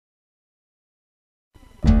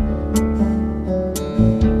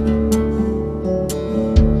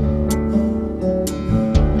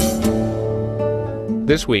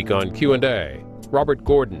This week on Q&A, Robert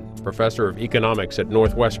Gordon, professor of economics at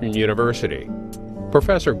Northwestern University.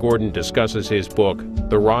 Professor Gordon discusses his book,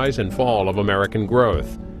 The Rise and Fall of American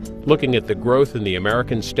Growth, looking at the growth in the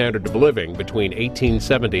American standard of living between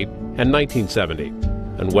 1870 and 1970,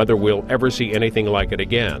 and whether we'll ever see anything like it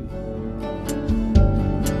again.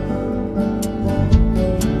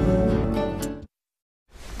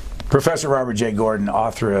 Professor Robert J. Gordon,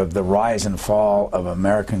 author of The Rise and Fall of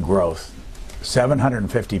American Growth.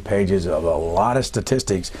 750 pages of a lot of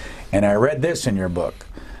statistics, and I read this in your book.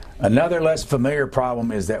 Another less familiar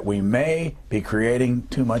problem is that we may be creating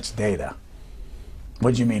too much data.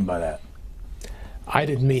 What do you mean by that? I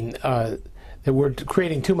didn't mean that we're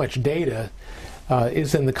creating too much data.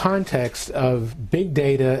 Is in the context of big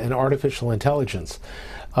data and artificial intelligence.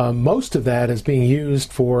 Most of that is being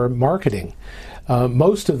used for marketing.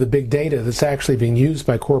 Most of the big data that's actually being used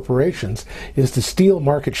by corporations is to steal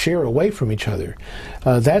market share away from each other.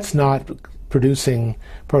 That's not producing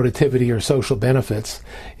productivity or social benefits.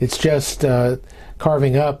 It's just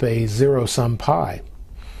carving up a zero-sum pie.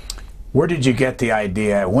 Where did you get the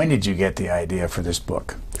idea? When did you get the idea for this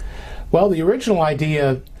book? Well, the original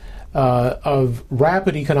idea of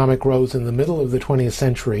rapid economic growth in the middle of the 20th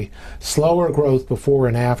century, slower growth before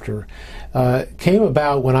and after, came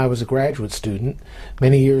about when I was a graduate student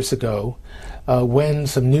many years ago, when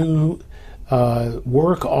some new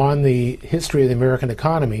work on the history of the American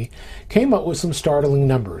economy came up with some startling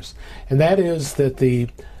numbers. And that is that the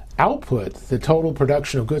output, the total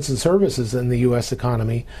production of goods and services in the U.S.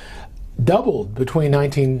 economy, doubled between the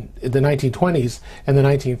 1920s and the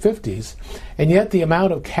 1950s, and yet the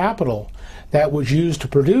amount of capital that was used to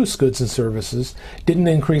produce goods and services didn't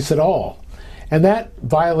increase at all. And that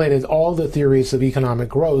violated all the theories of economic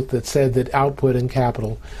growth that said that output and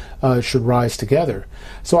capital should rise together.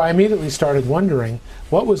 So I immediately started wondering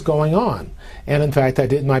what was going on. And in fact, I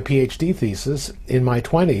did my PhD thesis in my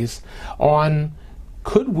 20s on,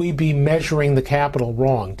 could we be measuring the capital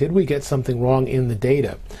wrong? Did we get something wrong in the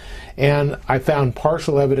data? And I found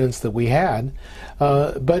partial evidence that we had,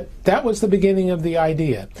 but that was the beginning of the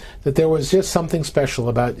idea, that there was just something special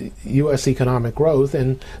about U.S. economic growth,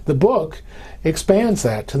 and the book expands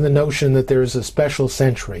that to the notion that there's a special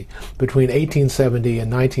century between 1870 and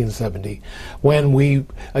 1970, when we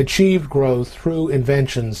achieved growth through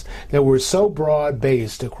inventions that were so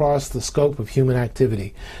broad-based across the scope of human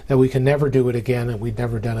activity that we can never do it again, and we'd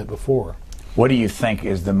never done it before. What do you think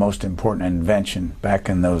is the most important invention back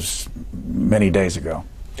in those many days ago?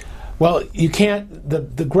 Well, you can't,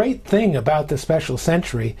 the great thing about the special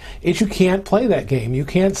century is you can't play that game. You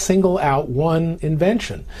can't single out one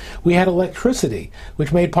invention. We had electricity,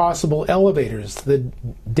 which made possible elevators, the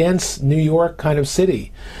dense New York kind of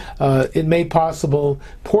city. It made possible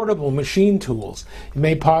portable machine tools. It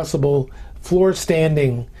made possible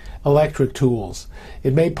floor-standing electric tools.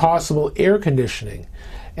 It made possible air conditioning.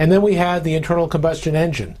 And then we had the internal combustion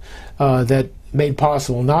engine that made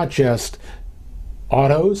possible not just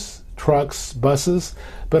autos, trucks, buses,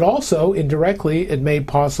 but also indirectly it made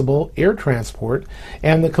possible air transport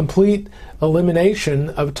and the complete elimination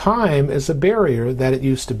of time as a barrier that it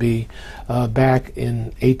used to be back in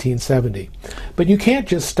 1870. But you can't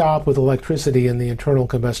just stop with electricity and the internal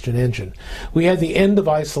combustion engine. We had the end of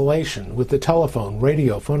isolation with the telephone,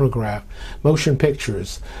 radio, phonograph, motion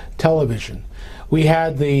pictures, television. We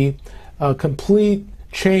had the complete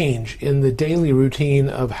change in the daily routine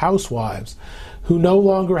of housewives who no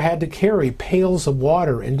longer had to carry pails of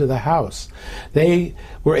water into the house. They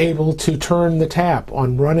were able to turn the tap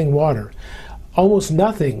on running water. Almost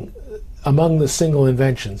nothing among the single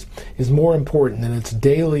inventions is more important in its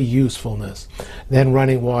daily usefulness than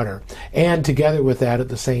running water. And together with that, at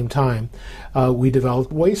the same time, we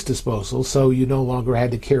developed waste disposal, so you no longer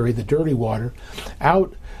had to carry the dirty water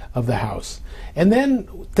out of the house. And then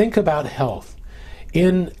think about health.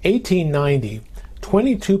 In 1890,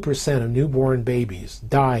 22% of newborn babies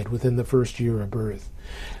died within the first year of birth.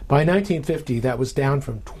 By 1950, that was down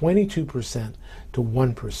from 22% to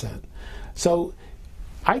 1%. So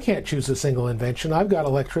I can't choose a single invention. I've got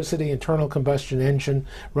electricity, internal combustion engine,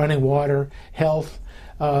 running water, health.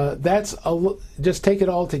 Just take it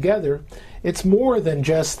all together. It's more than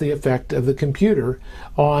just the effect of the computer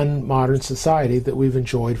on modern society that we've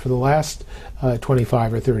enjoyed for the last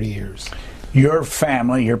 25 or 30 years. Your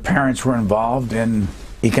family, your parents were involved in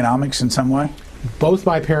economics in some way? Both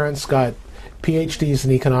my parents got PhDs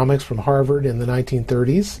in economics from Harvard in the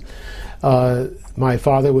 1930s. My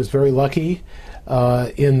father was very lucky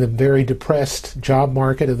in the very depressed job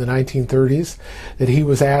market of the 1930s, that he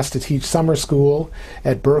was asked to teach summer school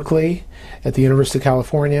at Berkeley at the University of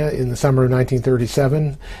California in the summer of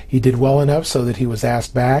 1937. He did well enough so that he was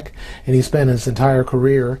asked back, and he spent his entire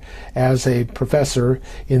career as a professor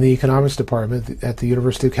in the economics department at the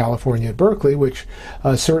University of California at Berkeley, which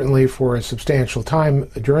certainly for a substantial time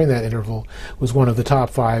during that interval was one of the top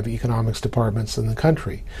 5 economics departments in the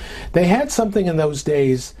country. They had something in those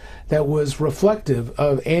days that was reflective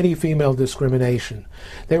of anti-female discrimination.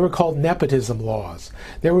 They were called nepotism laws.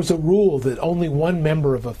 There was a rule that only one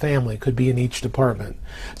member of a family could be in each department.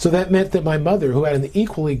 So that meant that my mother, who had an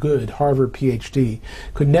equally good Harvard PhD,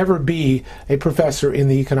 could never be a professor in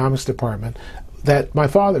the economics department that my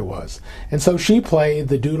father was. And so she played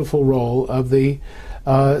the dutiful role of the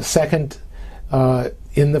second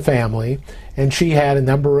in the family, and she had a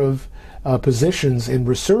number of positions in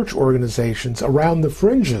research organizations around the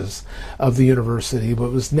fringes of the university,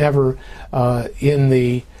 but was never in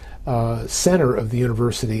the center of the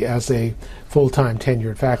university as a full-time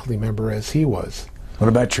tenured faculty member as he was. What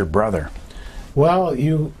about your brother? Well,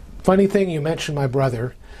 funny thing you mentioned my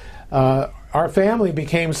brother. Our family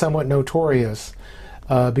became somewhat notorious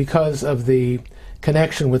because of the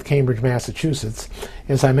connection with Cambridge, Massachusetts.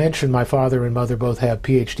 As I mentioned, my father and mother both have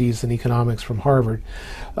PhDs in economics from Harvard.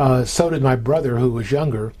 So did my brother, who was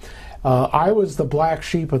younger. I was the black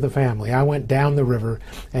sheep of the family. I went down the river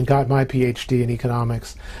and got my PhD in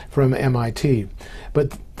economics from MIT.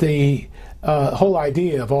 But the whole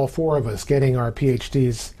idea of all 4 of us getting our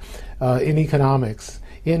PhDs in economics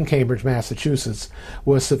in Cambridge, Massachusetts,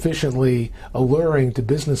 was sufficiently alluring to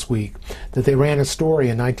Business Week that they ran a story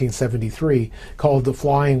in 1973 called The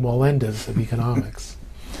Flying Walendas of Economics.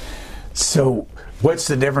 So what's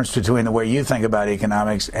the difference between the way you think about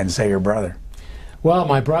economics and, say, your brother? Well,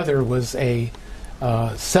 my brother was a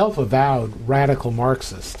self-avowed radical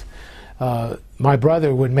Marxist. My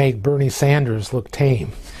brother would make Bernie Sanders look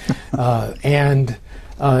tame. And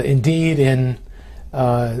indeed, in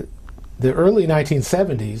the early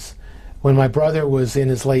 1970s, when my brother was in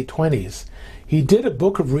his late 20s, he did a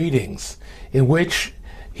book of readings in which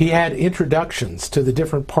he had introductions to the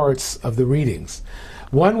different parts of the readings.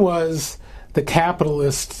 One was the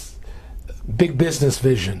capitalist big business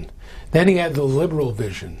vision. Then he had the liberal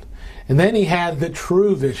vision. And then he had the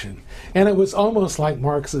true vision. And it was almost like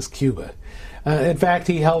Marxist Cuba. In fact,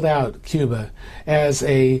 he held out Cuba as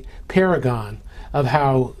a paragon of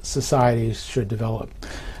how societies should develop.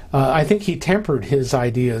 I think he tempered his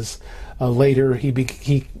ideas later.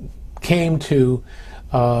 He came to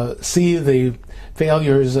see the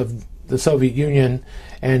failures of the Soviet Union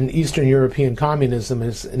and Eastern European communism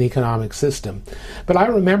as an economic system. But I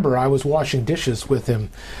remember I was washing dishes with him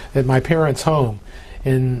at my parents' home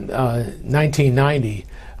in 1990,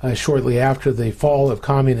 shortly after the fall of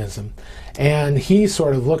communism. And he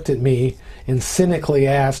sort of looked at me and cynically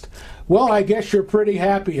asked, "Well, I guess you're pretty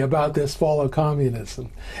happy about this fall of communism,"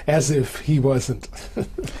 as if he wasn't.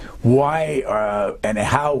 Why and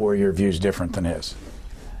how were your views different than his?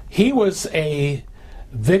 He was a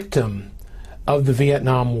victim of the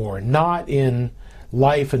Vietnam War, not in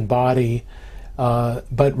life and body,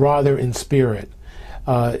 but rather in spirit.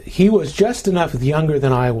 He was just enough younger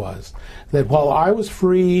than I was that while I was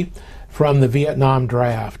free from the Vietnam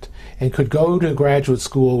draft and could go to graduate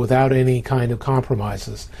school without any kind of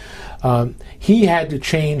compromises, he had to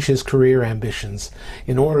change his career ambitions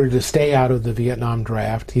in order to stay out of the Vietnam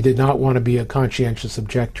draft. He did not want to be a conscientious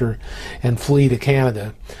objector and flee to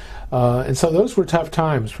Canada. And so those were tough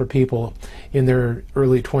times for people in their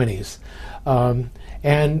early 20s.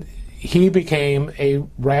 And he became a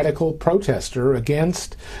radical protester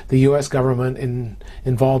against the U.S. government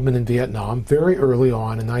involvement in Vietnam very early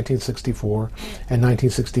on in 1964 and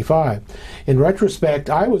 1965. In retrospect,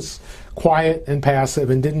 I was quiet and passive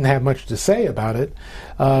and didn't have much to say about it.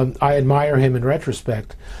 I admire him in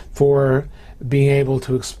retrospect for being able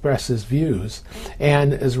to express his views.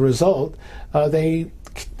 And as a result, they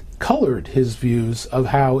colored his views of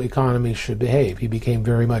how economies should behave. He became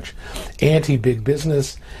very much anti-big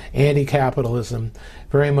business, anti-capitalism,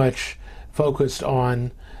 very much focused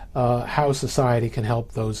on how society can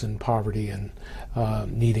help those in poverty and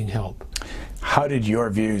needing help. How did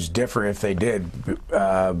your views differ, if they did,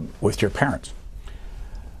 with your parents?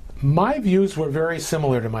 My views were very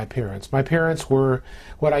similar to my parents. My parents were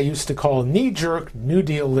what I used to call knee-jerk New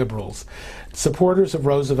Deal liberals, supporters of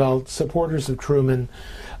Roosevelt, supporters of Truman.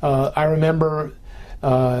 I remember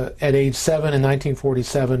at age 7 in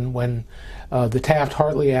 1947 when the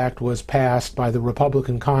Taft-Hartley Act was passed by the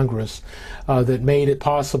Republican Congress that made it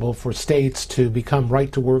possible for states to become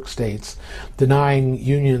right-to-work states, denying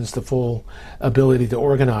unions the full ability to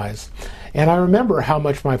organize. And I remember how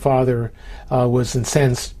much my father was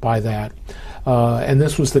incensed by that. And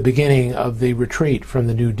this was the beginning of the retreat from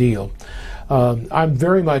the New Deal. I'm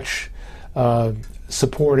very much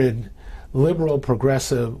supported liberal,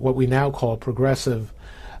 progressive, what we now call progressive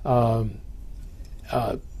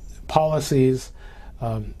policies.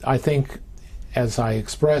 I think, as I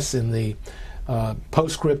express in the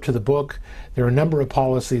postscript to the book, there are a number of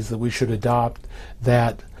policies that we should adopt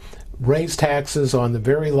that raise taxes on the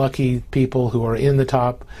very lucky people who are in the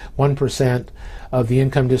top 1% of the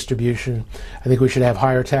income distribution. I think we should have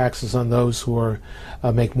higher taxes on those who are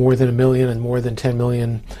make more than $1 million and more than $10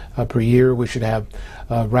 million per year. We should have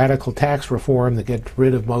radical tax reform that gets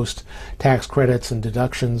rid of most tax credits and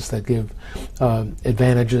deductions that give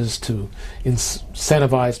advantages to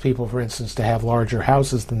incentivize people, for instance, to have larger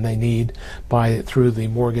houses than they need through the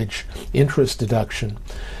mortgage interest deduction.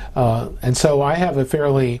 And so I have a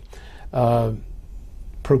fairly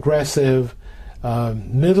progressive,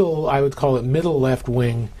 middle, I would call it middle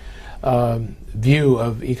left-wing view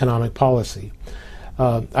of economic policy.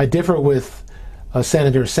 I differ with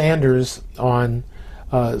Senator Sanders on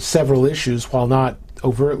several issues while not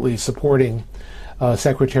overtly supporting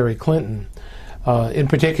Secretary Clinton. In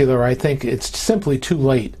particular, I think it's simply too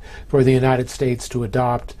late for the United States to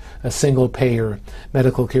adopt a single-payer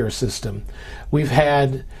medical care system. We've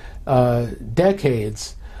had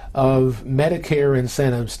decades of Medicare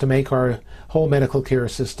incentives to make our whole medical care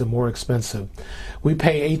system more expensive. We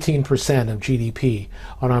pay 18% of GDP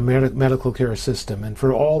on our medical care system, and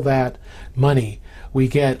for all that money, we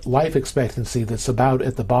get life expectancy that's about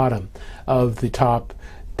at the bottom of the top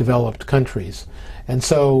developed countries. And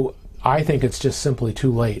so I think it's just simply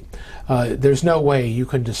too late. There's no way you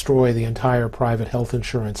can destroy the entire private health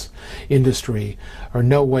insurance industry, or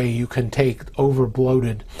no way you can take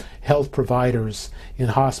over-bloated health providers in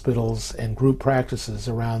hospitals and group practices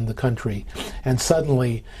around the country and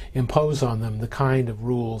suddenly impose on them the kind of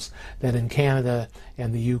rules that in Canada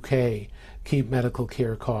and the UK keep medical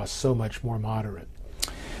care costs so much more moderate.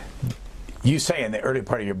 You say in the early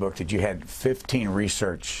part of your book that you had 15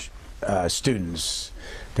 research students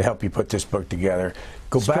to help you put this book together.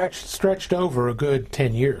 Stretched over a good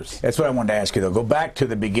 10 years. That's what I wanted to ask you, though. Go back to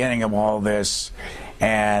the beginning of all this,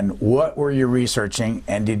 and what were you researching?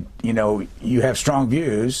 And did you have strong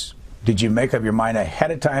views? Did you make up your mind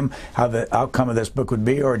ahead of time how the outcome of this book would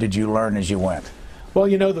be, or did you learn as you went? Well,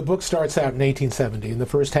 the book starts out in 1870, and the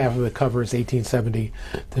first half of it covers 1870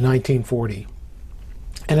 to 1940.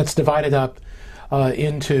 And it's divided up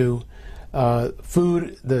into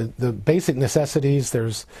food, the basic necessities.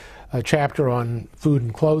 There's a chapter on food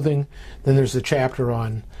and clothing. Then there's a chapter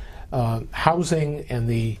on housing and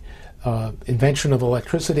the invention of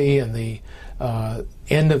electricity and the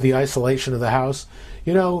end of the isolation of the house.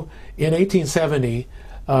 In 1870,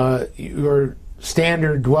 your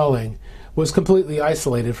standard dwelling was completely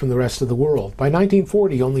isolated from the rest of the world. By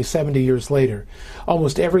 1940, only 70 years later,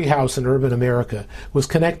 almost every house in urban America was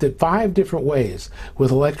connected 5 different ways with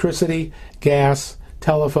electricity, gas,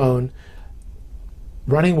 telephone,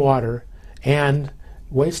 running water, and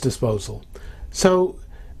waste disposal. So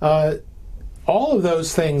all of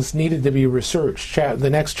those things needed to be researched. The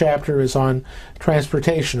next chapter is on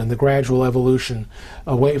transportation and the gradual evolution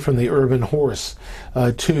away from the urban horse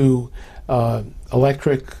to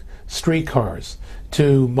electric streetcars,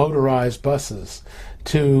 to motorized buses,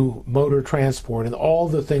 to motor transport, and all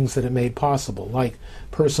the things that it made possible, like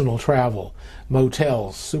personal travel,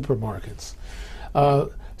 motels, supermarkets.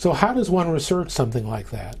 So how does one research something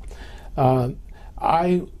like that?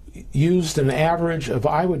 I used an average of,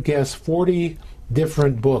 I would guess, 40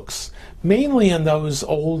 different books, mainly in those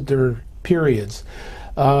older periods,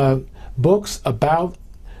 books about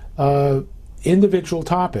individual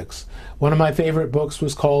topics. One of my favorite books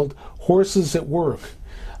was called Horses at Work.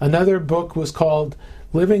 Another book was called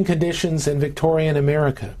Living Conditions in Victorian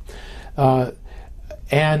America.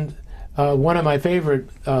 And one of my favorite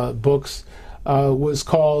books was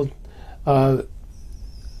called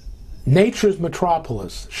Nature's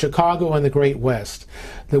Metropolis, Chicago and the Great West,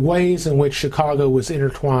 the ways in which Chicago was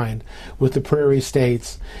intertwined with the prairie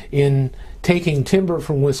states in taking timber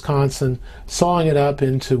from Wisconsin, sawing it up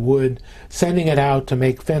into wood, sending it out to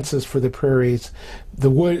make fences for the prairies. The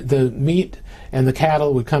wood, the meat and the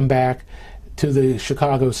cattle would come back to the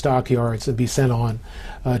Chicago stockyards and be sent on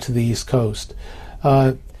to the East Coast.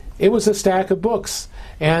 It was a stack of books,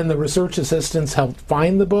 and the research assistants helped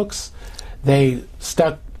find the books. They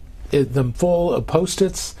stuck them full of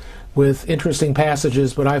Post-its with interesting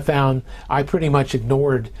passages, but I found I pretty much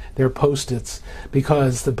ignored their Post-its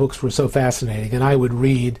because the books were so fascinating. And I would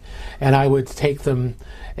read, and I would take them,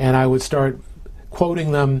 and I would start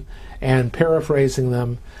quoting them and paraphrasing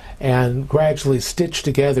them, and gradually stitch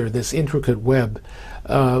together this intricate web.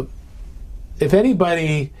 If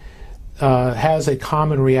anybody has a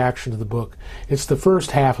common reaction to the book, it's the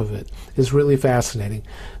first half of it is really fascinating.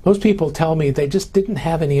 Most people tell me they just didn't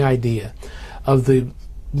have any idea of the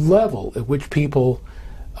level at which people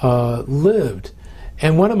lived.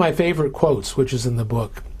 And one of my favorite quotes, which is in the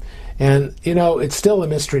book, and you know, it's still a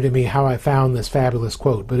mystery to me how I found this fabulous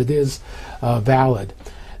quote, but it is valid,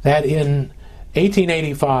 that in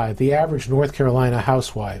 1885, the average North Carolina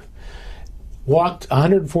housewife walked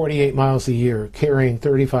 148 miles a year carrying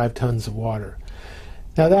 35 tons of water.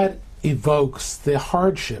 Now that evokes the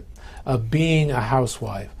hardship of being a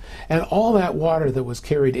housewife and all that water that was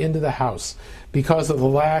carried into the house because of the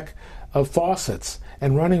lack of faucets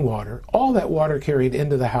and running water, all that water carried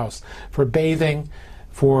into the house for bathing,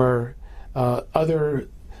 for other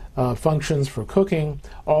functions, for cooking,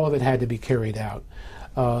 all of it had to be carried out.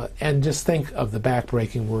 And just think of the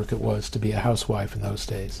backbreaking work it was to be a housewife in those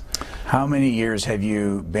days. How many years have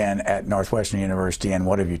you been at Northwestern University, and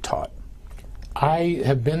what have you taught? I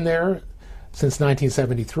have been there since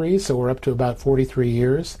 1973, so we're up to about 43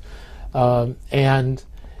 years. And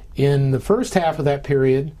in the first half of that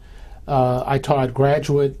period, I taught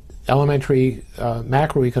graduate elementary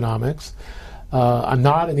macroeconomics. I'm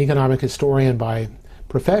not an economic historian by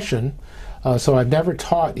profession, so I've never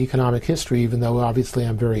taught economic history, even though obviously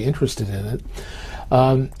I'm very interested in it.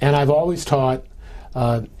 And I've always taught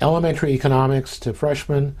elementary economics to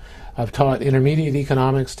freshmen. I've taught intermediate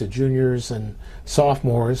economics to juniors and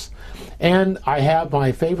sophomores. And I have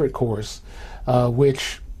my favorite course,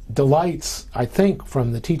 which delights, I think,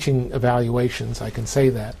 from the teaching evaluations, I can say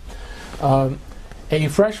that. A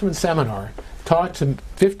freshman seminar taught to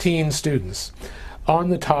 15 students on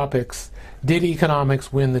the topics, did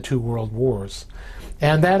economics win the two world wars?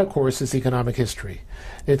 And that, of course, is economic history.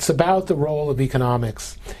 It's about the role of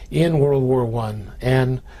economics in World War I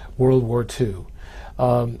and World War II.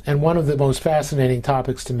 And one of the most fascinating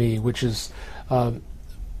topics to me, which is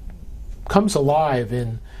comes alive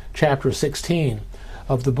in chapter 16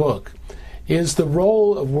 of the book, is the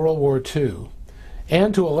role of World War II,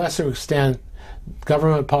 and to a lesser extent,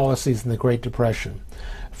 government policies in the Great Depression,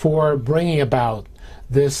 for bringing about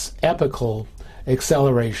this epical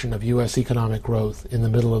acceleration of U.S. economic growth in the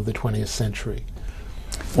middle of the 20th century.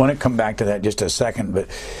 I want to come back to that just a second, but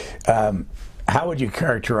how would you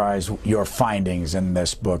characterize your findings in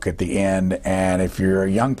this book at the end? And if you're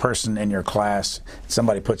a young person in your class,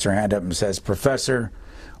 somebody puts their hand up and says, "Professor,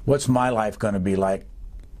 what's my life going to be like?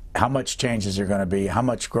 How much change is there going to be? How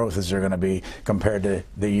much growth is there going to be compared to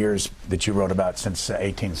the years that you wrote about since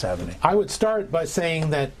 1870? I would start by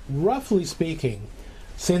saying that, roughly speaking,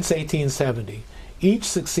 since 1870, each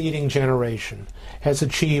succeeding generation has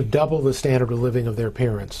achieved double the standard of living of their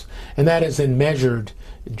parents, and that is in measured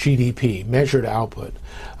GDP, measured output.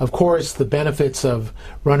 Of course, the benefits of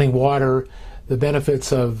running water, the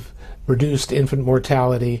benefits of reduced infant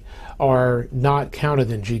mortality are not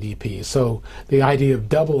counted in GDP. So the idea of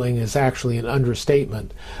doubling is actually an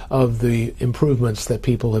understatement of the improvements that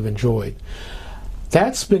people have enjoyed.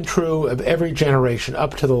 That's been true of every generation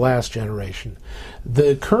up to the last generation.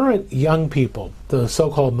 The current young people, the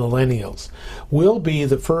so-called millennials, will be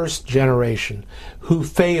the first generation who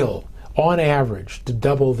fail, on average, to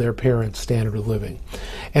double their parents' standard of living.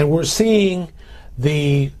 And we're seeing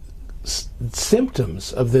the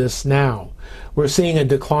symptoms of this now. We're seeing a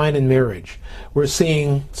decline in marriage. We're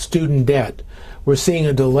seeing student debt. We're seeing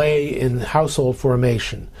a delay in household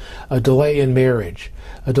formation, a delay in marriage,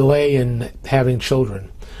 a delay in having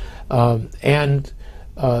children. And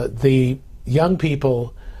the young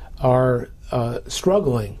people are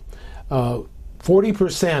struggling.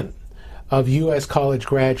 40% of U.S. college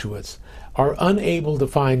graduates are unable to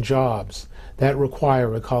find jobs that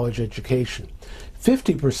require a college education.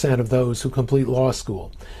 50% of those who complete law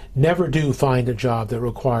school never do find a job that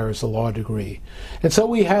requires a law degree. And so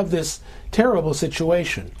we have this terrible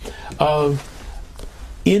situation of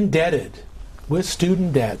indebted, with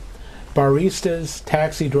student debt, baristas,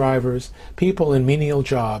 taxi drivers, people in menial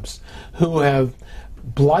jobs who have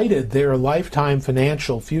blighted their lifetime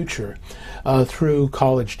financial future through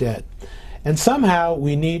college debt. And somehow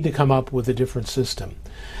we need to come up with a different system.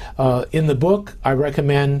 In the book, I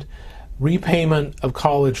recommend repayment of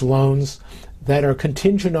college loans that are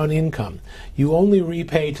contingent on income. You only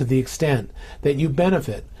repay to the extent that you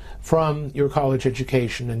benefit from your college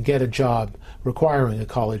education and get a job requiring a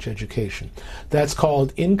college education. That's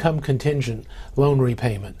called income contingent loan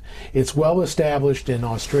repayment. It's well established in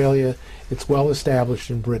Australia. It's well established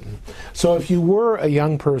in Britain. So if you were a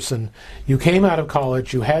young person, you came out of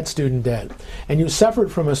college, you had student debt, and you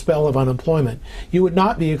suffered from a spell of unemployment, you would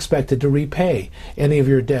not be expected to repay any of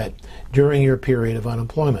your debt during your period of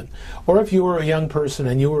unemployment. Or if you were a young person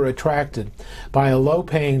and you were attracted by a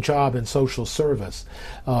low-paying job in social service,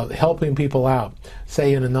 helping people out,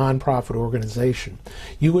 say in a nonprofit organization,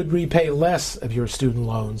 you would repay less of your student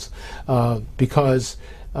loans because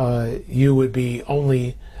you would be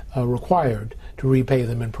only required to repay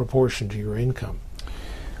them in proportion to your income.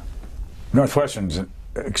 Northwestern's an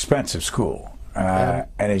expensive school. And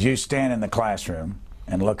as you stand in the classroom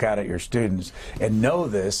and look out at your students and know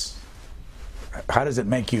this, how does it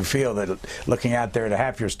make you feel that looking out there, that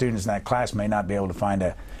half your students in that class may not be able to find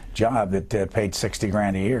a job that paid 60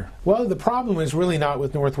 grand a year? Well, the problem is really not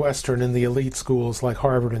with Northwestern and the elite schools like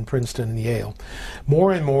Harvard and Princeton and Yale.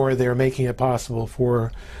 More and more they're making it possible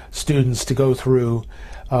for students to go through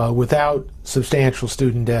without substantial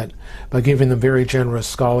student debt by giving them very generous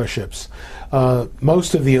scholarships.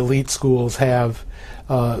 Most of the elite schools have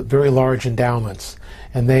very large endowments,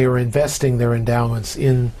 and they are investing their endowments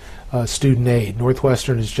in student aid.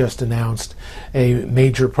 Northwestern has just announced a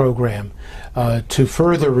major program to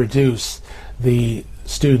further reduce the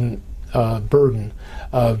student burden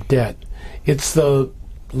of debt. It's the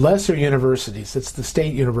lesser universities, it's the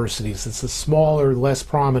state universities, it's the smaller, less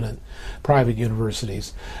prominent private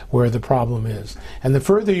universities where the problem is. And the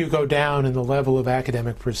further you go down in the level of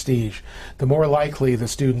academic prestige, the more likely the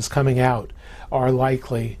students coming out are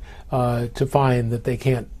likely to find that they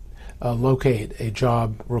can't locate a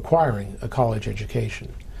job requiring a college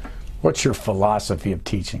education. What's your philosophy of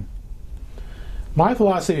teaching? My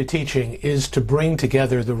philosophy of teaching is to bring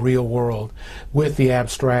together the real world with the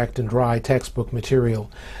abstract and dry textbook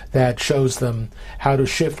material that shows them how to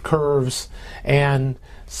shift curves and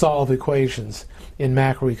solve equations in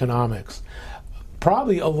macroeconomics.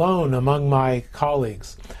 Probably alone among my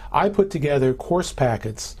colleagues, I put together course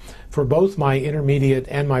packets for both my intermediate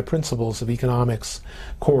and my Principles of Economics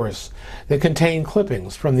course that contain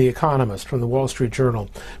clippings from The Economist, from the Wall Street Journal,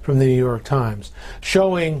 from the New York Times,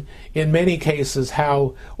 showing in many cases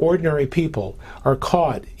how ordinary people are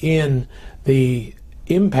caught in the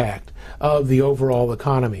impact of the overall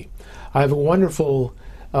economy. I have a wonderful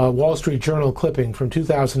Wall Street Journal clipping from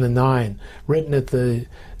 2009 written at the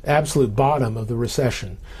absolute bottom of the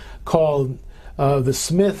recession called The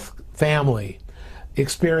Smith Family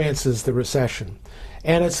Experiences the Recession.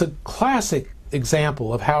 And it's a classic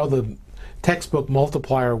example of how the textbook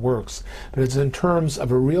multiplier works, but it's in terms of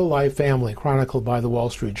a real-life family chronicled by the Wall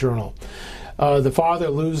Street Journal. The father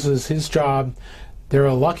loses his job. They're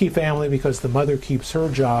a lucky family because the mother keeps her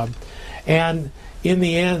job. And in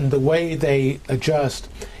the end, the way they adjust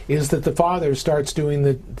is that the father starts doing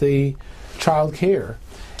the child care,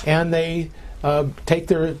 and they take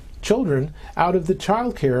their children out of the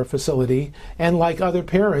child care facility, and like other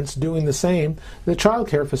parents doing the same, the child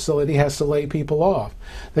care facility has to lay people off.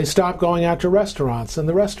 They stop going out to restaurants, and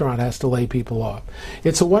the restaurant has to lay people off.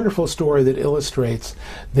 It's a wonderful story that illustrates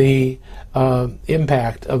the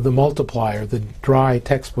impact of the multiplier, the dry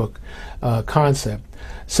textbook concept.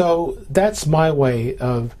 So that's my way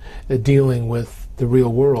of dealing with the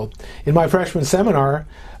real world. In my freshman seminar,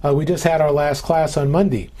 we just had our last class on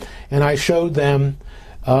Monday, and I showed them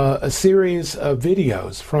a series of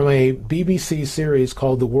videos from a BBC series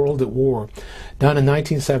called The World at War, done in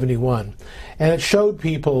 1971. And it showed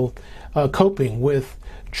people coping with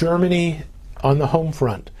Germany on the home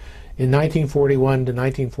front in 1941 to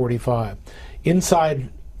 1945, inside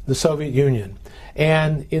the Soviet Union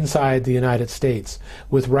and inside the United States,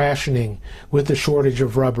 with rationing, with the shortage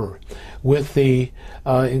of rubber, with the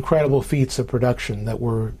incredible feats of production that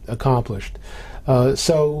were accomplished.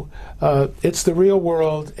 So it's the real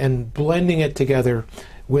world and blending it together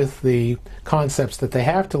with the concepts that they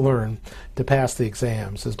have to learn to pass the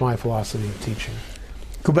exams is my philosophy of teaching.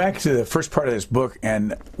 Go back to the first part of this book,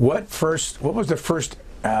 and what was the first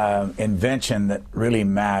invention that really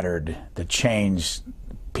mattered, that changed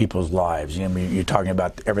people's lives? You know, you're talking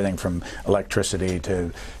about everything from electricity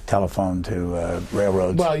to telephone to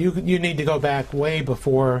railroads. Well, you need to go back way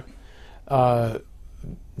before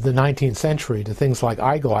the 19th century to things like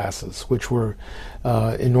eyeglasses, which were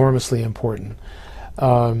enormously important,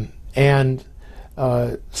 and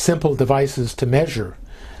simple devices to measure.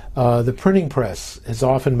 The printing press has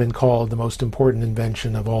often been called the most important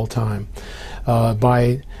invention of all time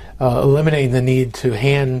by eliminating the need to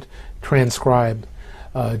hand transcribe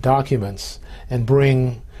documents and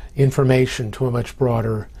bring information to a much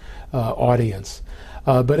broader audience.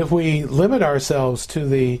 But if we limit ourselves to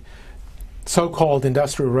the so-called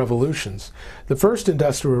industrial revolutions, the first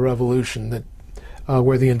industrial revolution that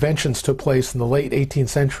where the inventions took place in the late 18th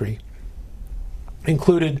century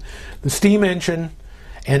included the steam engine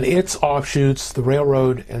and its offshoots, the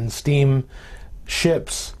railroad and steam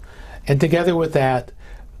ships, and together with that,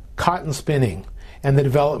 cotton spinning and the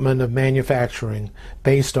development of manufacturing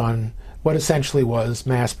based on what essentially was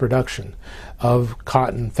mass production of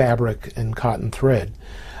cotton fabric and cotton thread.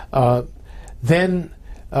 Then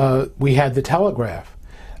we had the telegraph,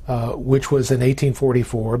 which was in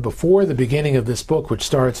 1844, before the beginning of this book, which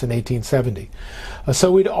starts in 1870.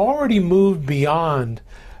 So we'd already moved beyond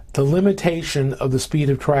the limitation of the speed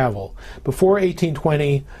of travel. Before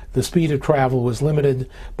 1820, the speed of travel was limited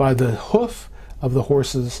by the hoof of the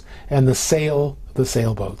horses and the sail of the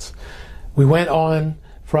sailboats. We went on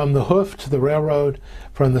from the hoof to the railroad,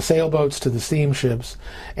 from the sailboats to the steamships,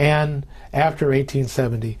 and after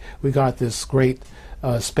 1870, we got this great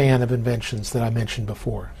span of inventions that I mentioned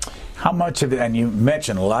before. How much of it, and you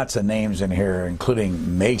mentioned lots of names in here,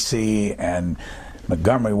 including Macy and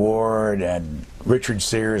Montgomery Ward and Richard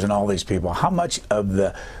Sears and all these people, how much of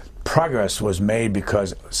the progress was made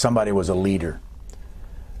because somebody was a leader?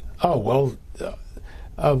 Oh, well,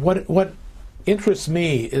 what interests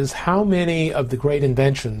me is how many of the great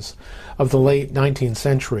inventions of the late 19th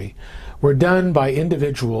century were done by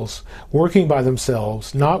individuals working by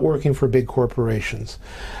themselves, not working for big corporations.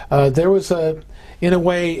 There was, in a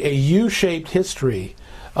way, a U-shaped history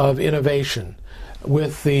of innovation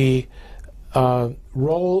with the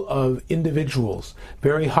role of individuals.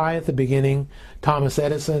 Very high at the beginning, Thomas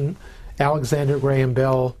Edison, Alexander Graham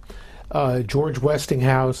Bell, George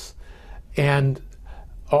Westinghouse, and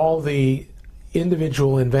all the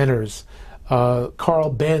individual inventors.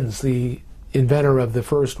 Carl Benz, the inventor of the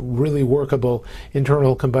first really workable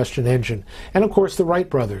internal combustion engine, and of course the Wright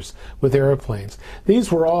brothers with airplanes.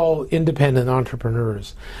 These were all independent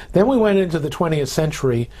entrepreneurs. Then we went into the 20th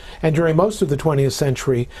century, and during most of the 20th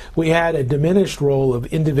century we had a diminished role of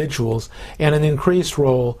individuals and an increased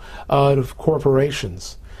role of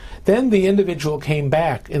corporations. Then the individual came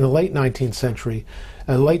back in the late 19th century,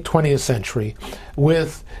 late 20th century,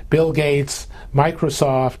 with Bill Gates,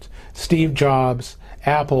 Microsoft, Steve Jobs,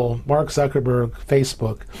 Apple, Mark Zuckerberg,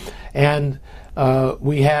 Facebook, and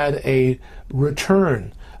we had a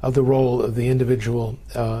return of the role of the individual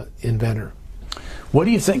inventor. What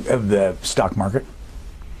do you think of the stock market?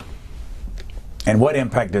 And what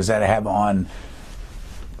impact does that have on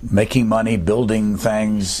making money, building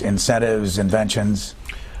things, incentives, inventions?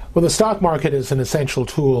 Well, the stock market is an essential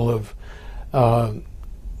tool of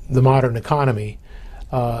the modern economy,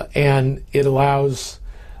 and it allows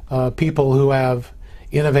people who have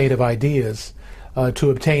innovative ideas to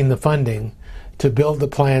obtain the funding to build the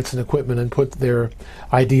plants and equipment and put their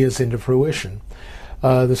ideas into fruition.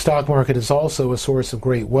 The stock market is also a source of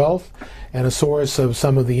great wealth and a source of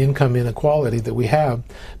some of the income inequality that we have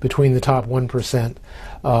between the top 1%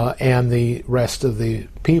 and the rest of the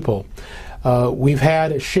people. We've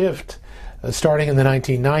had a shift starting in the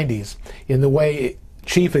 1990s in the way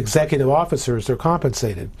chief executive officers are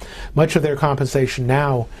compensated. Much of their compensation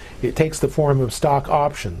now, it takes the form of stock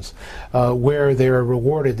options, where they're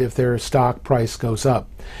rewarded if their stock price goes up.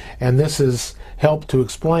 And this has helped to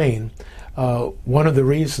explain one of the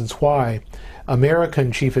reasons why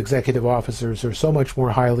American chief executive officers are so much more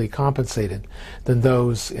highly compensated than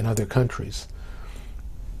those in other countries.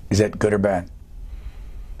 Is that good or bad?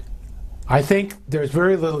 I think there's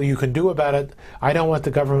very little you can do about it. I don't want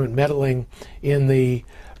the government meddling in the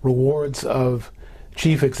rewards of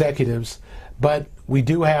chief executives, but we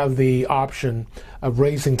do have the option of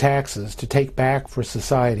raising taxes to take back for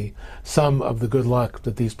society some of the good luck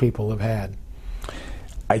that these people have had.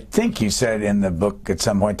 I think you said in the book at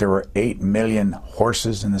some point there were 8 million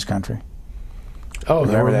horses in this country. Oh,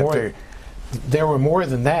 there were more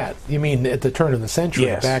than that. You mean at the turn of the century,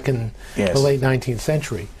 yes, back in the late 19th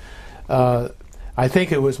century. I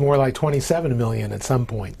think it was more like 27 million at some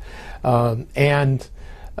point. And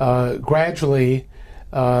gradually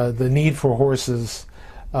the need for horses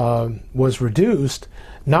was reduced,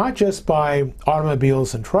 not just by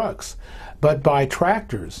automobiles and trucks, but by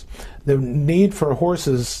tractors. The need for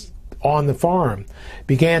horses on the farm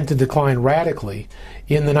began to decline radically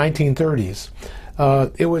in the 1930s.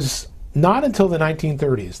 It was not until the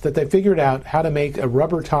 1930s that they figured out how to make a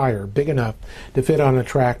rubber tire big enough to fit on a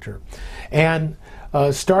tractor. And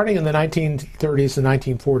starting in the 1930s and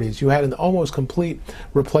 1940s, you had an almost complete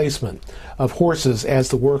replacement of horses as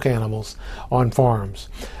the work animals on farms.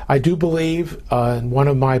 I do believe, in one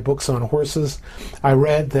of my books on horses, I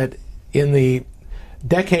read that in the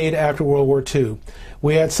decade after World War II,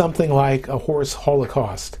 we had something like a horse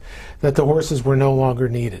holocaust, that the horses were no longer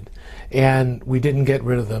needed, and we didn't get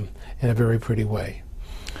rid of them in a very pretty way.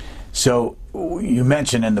 So you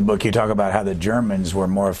mentioned in the book, you talk about how the Germans were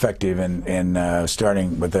more effective in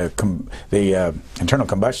starting with the internal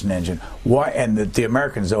combustion engine. Why? And the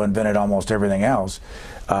Americans, though, invented almost everything else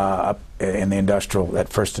in that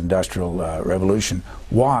first industrial revolution.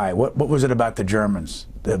 Why? What was it about the Germans,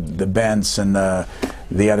 the Benz and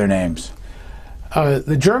the other names?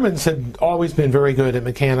 The Germans had always been very good at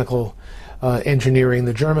mechanical engineering.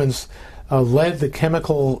 The Germans led the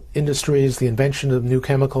chemical industries, the invention of new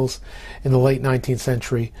chemicals in the late 19th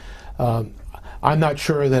century. I'm not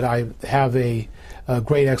sure that I have a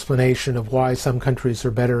great explanation of why some countries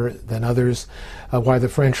are better than others, why the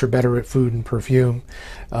French are better at food and perfume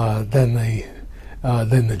than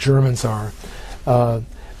the Germans are. But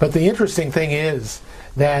the interesting thing is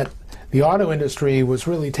that the auto industry was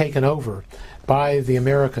really taken over by the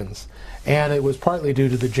Americans, and it was partly due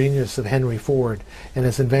to the genius of Henry Ford and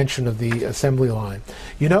his invention of the assembly line.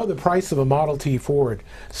 You know, the price of a Model T Ford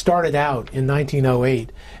started out in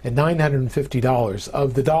 1908 at $950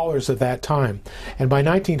 of the dollars of that time, and by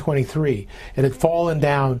 1923 it had fallen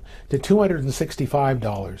down to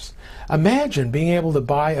 $265. Imagine being able to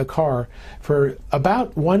buy a car for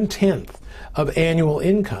about 1/10 of annual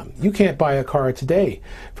income. You can't buy a car today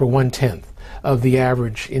for 1/10 of the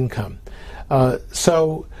average income.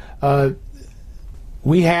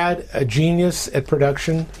 We had a genius at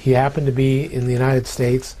production. He happened to be in the United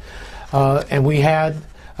States. And we had,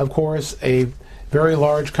 of course, a very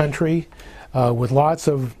large country with lots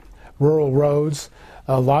of rural roads,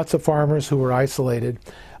 lots of farmers who were isolated.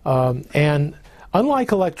 And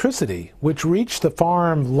unlike electricity, which reached the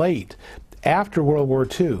farm late after World War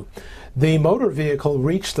II, the motor vehicle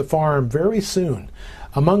reached the farm very soon.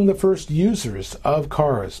 Among the first users of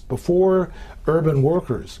cars before urban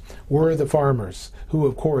workers were the farmers, who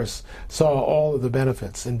of course saw all of the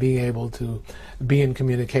benefits in being able to be in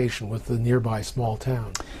communication with the nearby small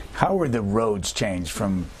town. How were the roads changed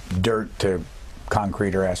from dirt to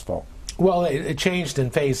concrete or asphalt? Well, it changed in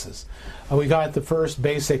phases. We got the first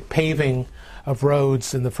basic paving of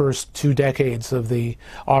roads in the first 2 decades of the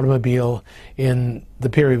automobile in the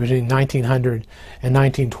period between 1900 and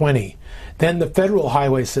 1920. Then the federal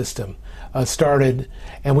highway system started,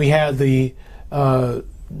 and we had the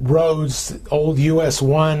roads, old US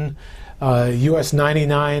 1, US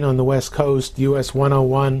 99 on the West Coast, US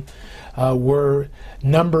 101, were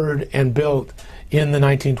numbered and built in the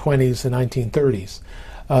 1920s and 1930s.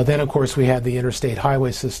 Then, of course, we had the interstate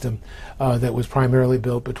highway system that was primarily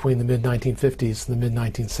built between the mid-1950s and the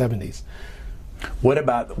mid-1970s. What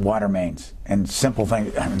about water mains and simple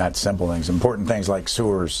things, not simple things, important things like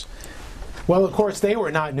sewers? Well, of course, they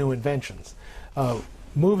were not new inventions.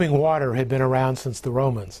 Moving water had been around since the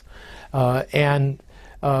Romans.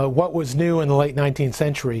 What was new in the late 19th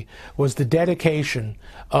century was the dedication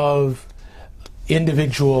of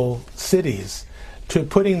individual cities to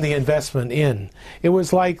putting the investment in. It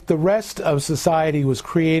was like the rest of society was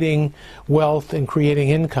creating wealth and creating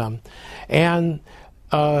income, and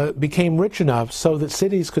became rich enough so that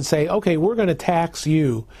cities could say, okay, we're going to tax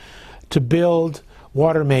you to build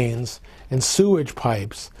water mains and sewage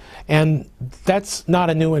pipes. And that's not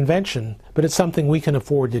a new invention, but it's something we can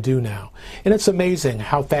afford to do now. And it's amazing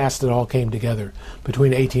how fast it all came together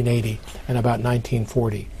between 1880 and about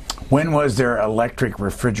 1940. When was there electric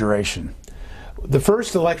refrigeration? The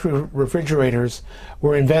first electric refrigerators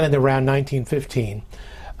were invented around 1915.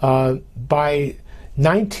 By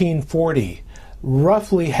 1940,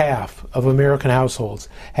 roughly half of American households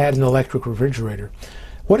had an electric refrigerator.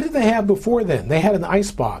 What did they have before then? They had an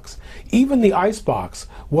icebox. Even the icebox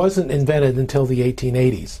wasn't invented until the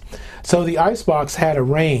 1880s. So the icebox had a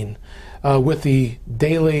reign with the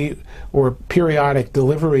daily or periodic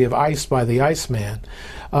delivery of ice by the Iceman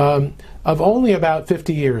of only about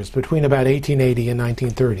 50 years, between about 1880 and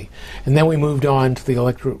 1930. And then we moved on to the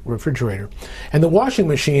electric refrigerator. And the washing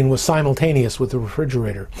machine was simultaneous with the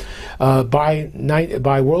refrigerator. By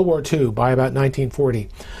World War II, by about 1940,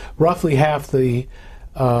 roughly half the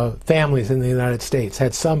families in the United States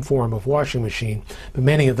had some form of washing machine, but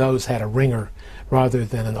many of those had a wringer rather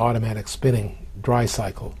than an automatic spinning dry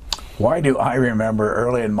cycle. Why do I remember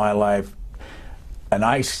early in my life an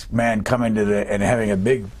ice man coming to and having a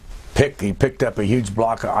big pick? He picked up a huge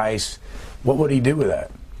block of ice. What would he do with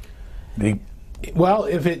that? Well,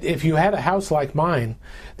 if you had a house like mine,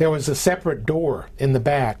 there was a separate door in the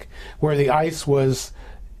back where the ice was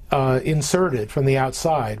inserted from the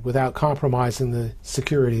outside without compromising the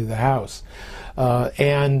security of the house.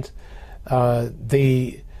 And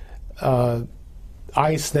the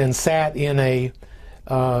ice then sat in a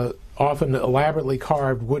often elaborately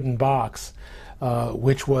carved wooden box,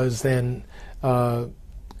 which was then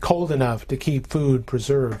cold enough to keep food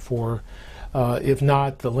preserved for, if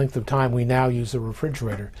not the length of time we now use a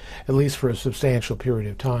refrigerator, at least for a substantial period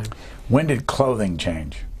of time. When did clothing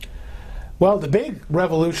change? Well, the big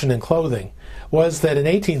revolution in clothing was that in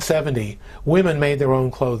 1870, women made their own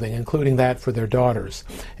clothing, including that for their daughters.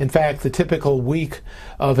 In fact, the typical week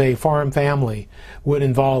of a farm family would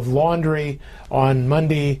involve laundry on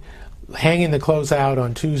Monday, hanging the clothes out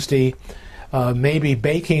on Tuesday, maybe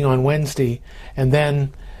baking on Wednesday, and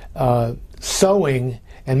then sewing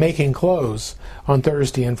and making clothes on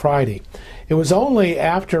Thursday and Friday. It was only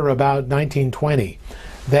after about 1920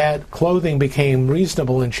 that clothing became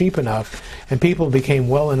reasonable and cheap enough, and people became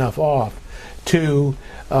well enough off to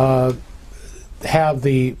have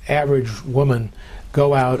the average woman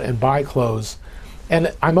go out and buy clothes.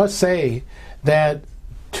 And I must say that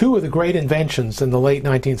two of the great inventions in the late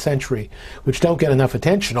 19th century, which don't get enough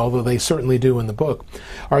attention, although they certainly do in the book,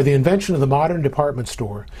 are the invention of the modern department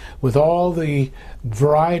store, with all the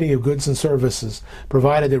variety of goods and services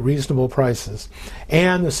provided at reasonable prices,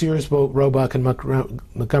 and the Sears, Roebuck, and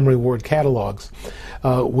Montgomery Ward catalogs,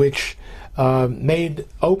 which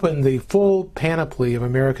opened the full panoply of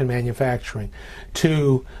American manufacturing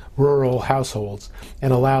to rural households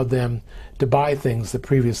and allowed them to buy things that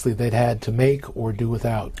previously they'd had to make or do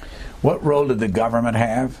without. What role did the government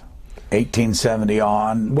have, 1870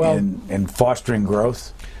 on, in fostering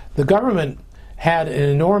growth? The government had an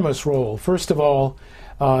enormous role. First of all,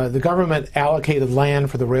 the government allocated land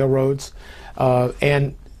for the railroads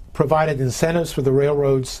and provided incentives for the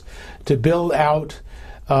railroads to build out.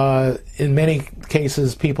 In many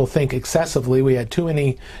cases, people think excessively. We had too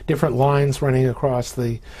many different lines running across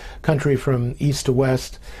the country from east to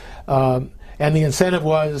west. And the incentive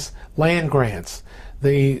was land grants.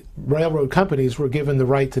 The railroad companies were given the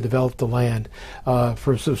right to develop the land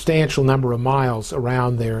for a substantial number of miles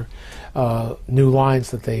around their new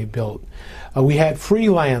lines that they built. We had free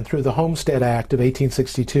land through the Homestead Act of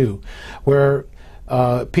 1862, where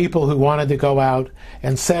people who wanted to go out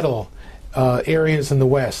and settle areas in the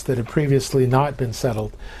West that had previously not been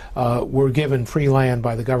settled were given free land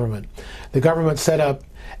by the government. The government set up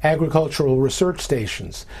agricultural research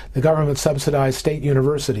stations. The government subsidized state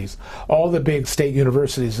universities. All the big state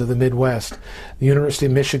universities of the Midwest, the University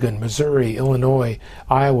of Michigan, Missouri, Illinois,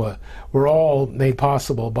 Iowa, were all made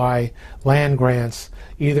possible by land grants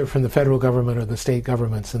either from the federal government or the state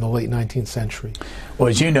governments in the late 19th century. Well,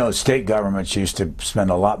 as you know, state governments used to spend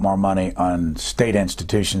a lot more money on state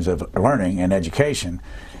institutions of learning and education,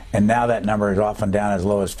 and now that number is often down as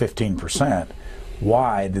low as 15%.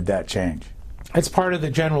 Why did that change? It's part of the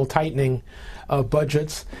general tightening of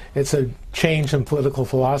budgets. It's a change in political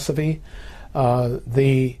philosophy.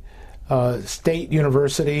 The state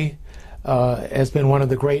university has been one of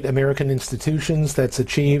the great American institutions that's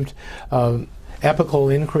achieved epical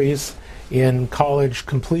increase in college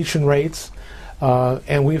completion rates,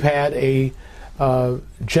 and we've had a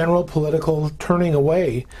general political turning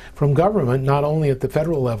away from government, not only at the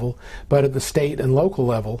federal level, but at the state and local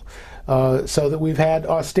level, so that we've had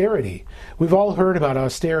austerity. We've all heard about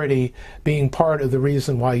austerity being part of the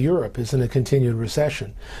reason why Europe is in a continued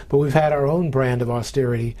recession, but we've had our own brand of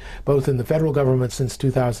austerity, both in the federal government since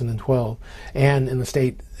 2012 and in the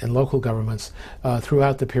state and local governments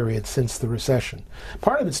throughout the period since the recession.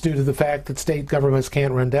 Part of it's due to the fact that state governments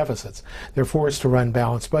can't run deficits. They're forced to run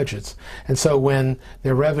balanced budgets. And so when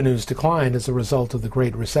their revenues declined as a result of the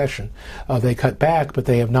Great Recession, they cut back, but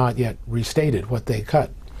they have not yet restated what they cut.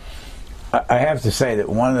 I have to say that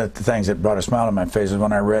one of the things that brought a smile to my face is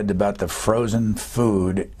when I read about the frozen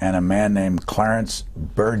food and a man named Clarence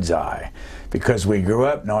Birdseye, because we grew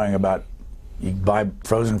up knowing about you buy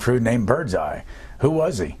frozen food named Birdseye. Who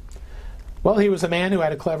was he? Well, he was a man who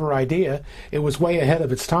had a clever idea. It was way ahead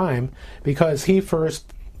of its time because he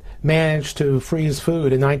first managed to freeze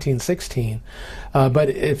food in 1916.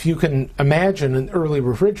 But if you can imagine an early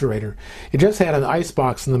refrigerator, it just had an ice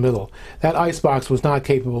box in the middle. That ice box was not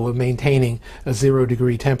capable of maintaining a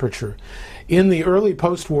 0-degree temperature. In the early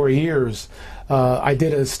post-war years, I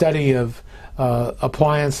did a study of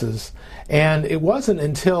appliances. And it wasn't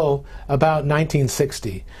until about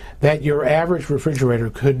 1960 that your average refrigerator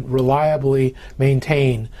could reliably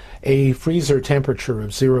maintain a freezer temperature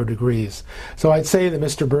of 0 degrees. So I'd say that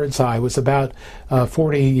Mr. Birdseye was about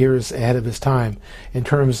 40 years ahead of his time in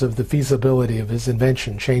terms of the feasibility of his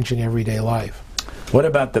invention changing everyday life. What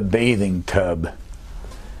about the bathing tub?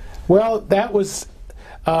 Well, that was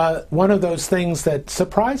one of those things that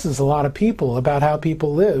surprises a lot of people about how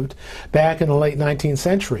people lived back in the late 19th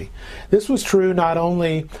century. This was true not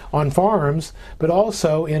only on farms, but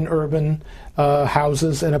also in urban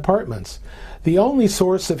houses and apartments. The only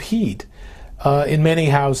source of heat in many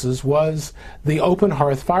houses was the open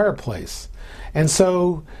hearth fireplace. And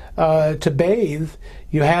so to bathe,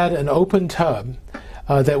 you had an open tub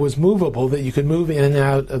that was movable, that you could move in and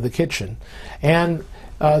out of the kitchen. And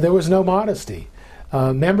there was no modesty.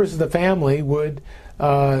 Members of the family would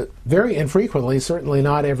very infrequently, certainly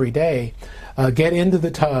not every day, get into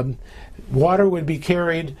the tub. Water would be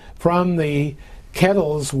carried from the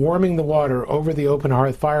kettles warming the water over the open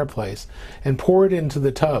hearth fireplace and poured into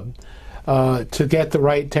the tub to get the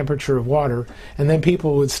right temperature of water, and then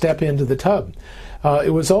people would step into the tub.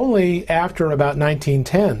 It was only after about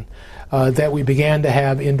 1910 that we began to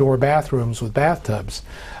have indoor bathrooms with bathtubs.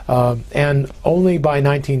 And only by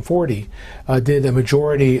 1940 did a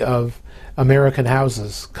majority of American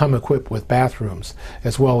houses come equipped with bathrooms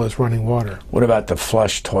as well as running water. What about the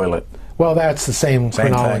flush toilet? Well, that's the same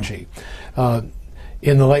chronology.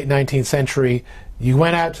 In the late 19th century, you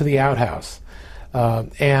went out to the outhouse,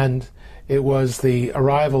 and it was the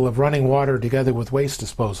arrival of running water together with waste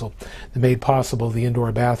disposal that made possible the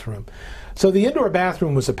indoor bathroom. So the indoor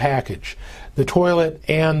bathroom was a package. The toilet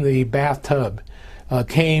and the bathtub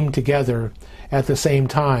came together at the same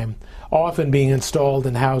time, often being installed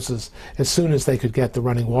in houses as soon as they could get the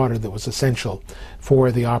running water that was essential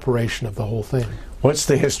for the operation of the whole thing. What's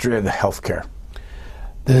the history of the healthcare?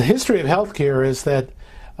 The history of healthcare is that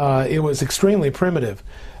it was extremely primitive.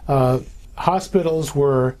 Hospitals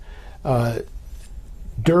were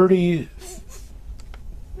dirty,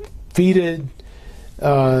 fetid,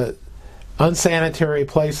 unsanitary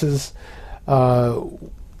places.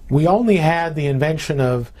 We only had the invention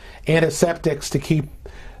of antiseptics to keep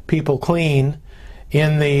people clean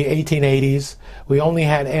in the 1880s. We only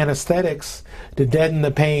had anesthetics to deaden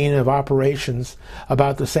the pain of operations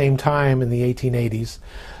about the same time in the 1880s.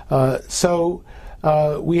 So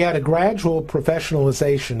we had a gradual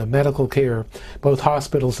professionalization of medical care, both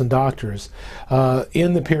hospitals and doctors,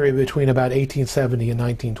 in the period between about 1870 and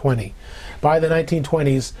 1920. By the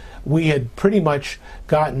 1920s, we had pretty much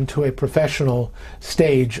gotten to a professional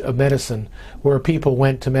stage of medicine where people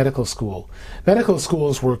went to medical school. Medical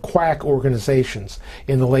schools were quack organizations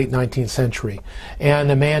in the late 19th century,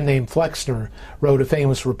 and a man named Flexner wrote a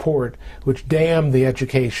famous report which damned the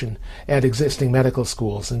education at existing medical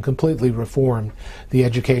schools and completely reformed the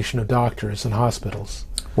education of doctors and hospitals.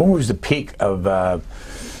 When was the peak of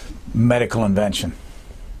medical invention?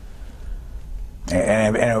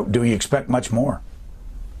 And do you expect much more?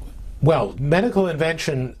 Well, medical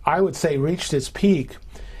invention, I would say, reached its peak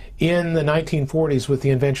in the 1940s with the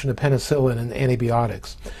invention of penicillin and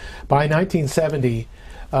antibiotics. By 1970,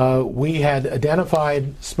 we had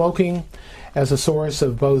identified smoking as a source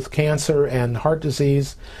of both cancer and heart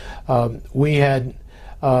disease. We had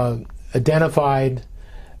identified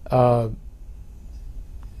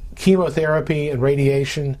chemotherapy and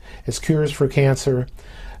radiation as cures for cancer.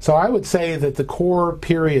 So I would say that the core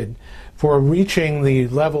period for reaching the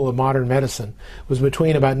level of modern medicine was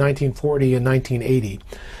between about 1940 and 1980.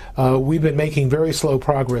 We've been making very slow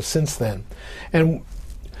progress since then. And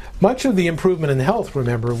much of the improvement in health,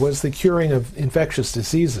 remember, was the curing of infectious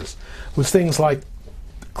diseases, was things like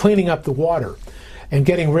cleaning up the water and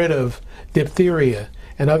getting rid of diphtheria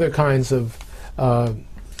and other kinds of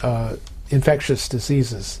infectious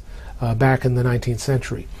diseases back in the 19th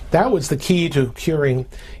century. That was the key to curing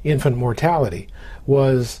infant mortality,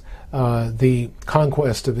 was the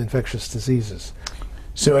conquest of infectious diseases.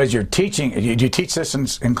 So as you're teaching, do you teach this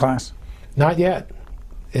in class? Not yet.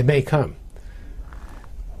 It may come.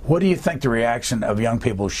 What do you think the reaction of young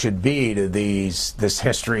people should be to this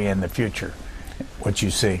history in the future, what you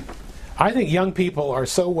see? I think young people are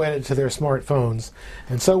so wedded to their smartphones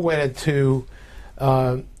and so wedded to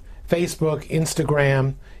Facebook,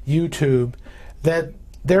 Instagram, YouTube, that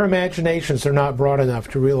their imaginations are not broad enough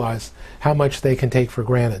to realize how much they can take for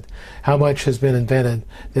granted, how much has been invented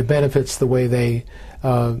that benefits the way they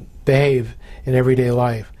behave in everyday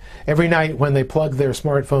life. Every night when they plug their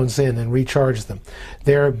smartphones in and recharge them,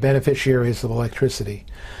 they're beneficiaries of electricity.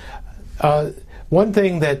 One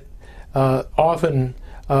thing that often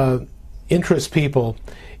interests people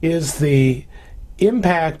is the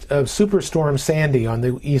impact of Superstorm Sandy on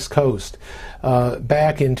the East Coast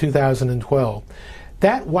back in 2012.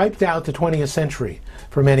 That wiped out the 20th century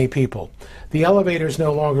for many people. The elevators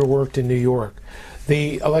no longer worked in New York.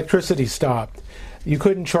 The electricity stopped. You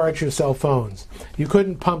couldn't charge your cell phones. You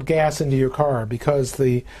couldn't pump gas into your car because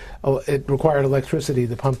it required electricity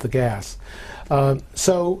to pump the gas.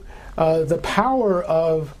 So the power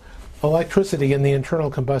of electricity in the internal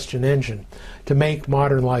combustion engine to make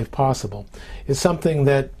modern life possible is something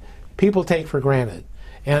that people take for granted.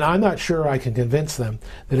 And I'm not sure I can convince them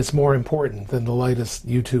that it's more important than the latest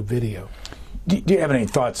YouTube video. Do you have any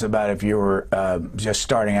thoughts about if you were just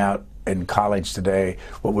starting out in college today,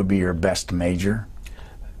 what would be your best major?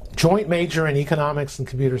 Joint major in economics and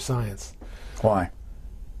computer science. Why?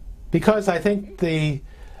 Because I think the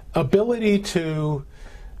ability to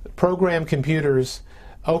program computers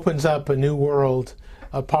opens up a new world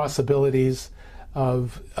of possibilities,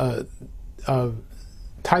 of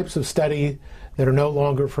types of study that are no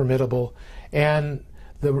longer formidable, and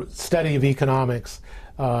the study of economics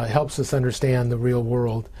helps us understand the real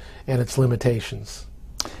world and its limitations.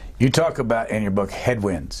 You talk about in your book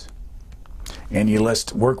headwinds, and you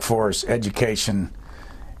list workforce, education,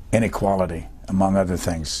 inequality, among other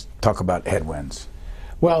things. Talk about headwinds.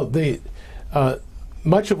 Well,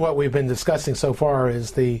 much of what we've been discussing so far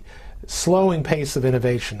is the slowing pace of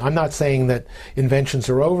innovation. I'm not saying that inventions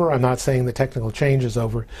are over. I'm not saying the technical change is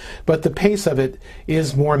over. But the pace of it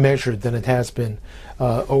is more measured than it has been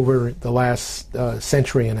over the last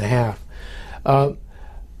century and a half.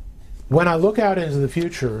 When I look out into the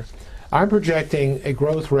future, I'm projecting a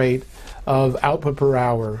growth rate of output per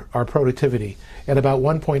hour, our productivity, at about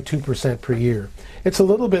 1.2% per year. It's a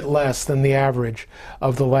little bit less than the average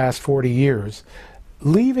of the last 40 years,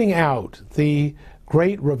 leaving out the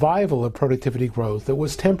great revival of productivity growth that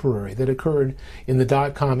was temporary, that occurred in the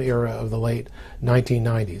dot-com era of the late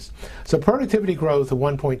 1990s. So productivity growth of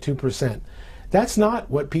 1.2%, that's not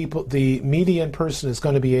what the median person is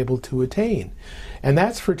going to be able to attain. And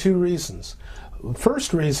that's for two reasons.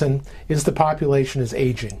 First reason is the population is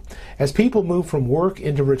aging. As people move from work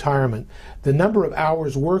into retirement, the number of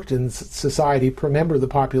hours worked in society per member of the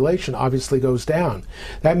population obviously goes down.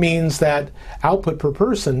 That means that output per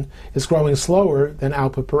person is growing slower than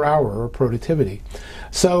output per hour, or productivity.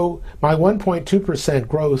 So my 1.2%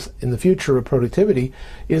 growth in the future of productivity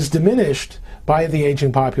is diminished by the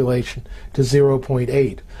aging population to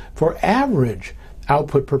 0.8 for average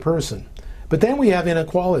output per person. But then we have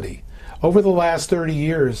inequality. Over the last 30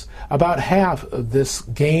 years, about half of this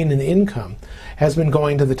gain in income has been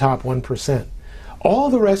going to the top 1%.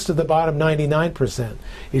 All the rest of the bottom 99%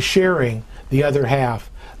 is sharing the other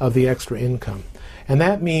half of the extra income. And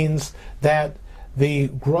that means that the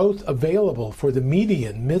growth available for the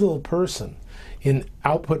median middle person in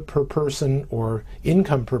output per person or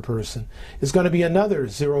income per person is going to be another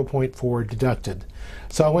 0.4 deducted.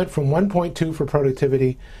 So I went from 1.2 for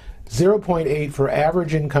productivity, 0.8 for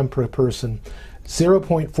average income per person,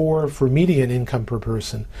 0.4 for median income per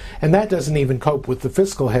person, and that doesn't even cope with the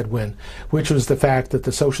fiscal headwind, which was the fact that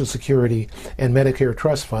the Social Security and Medicare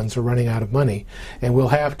trust funds are running out of money, and we'll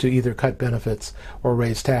have to either cut benefits or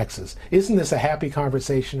raise taxes. Isn't this a happy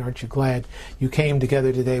conversation? Aren't you glad you came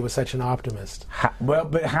together today with such an optimist?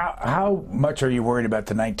 How much are you worried about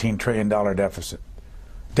the $19 trillion deficit?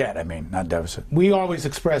 Debt, I mean, not deficit. We always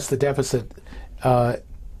express the deficit,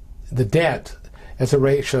 the debt, as a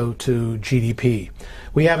ratio to GDP.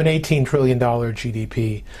 We have an $18 trillion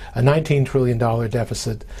GDP, a $19 trillion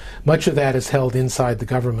deficit. Much of that is held inside the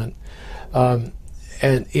government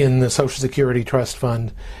and in the Social Security Trust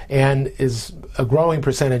Fund, and is a growing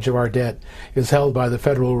percentage of our debt is held by the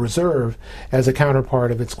Federal Reserve as a counterpart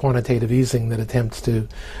of its quantitative easing that attempts to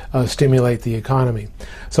stimulate the economy.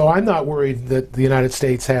 So I'm not worried that the United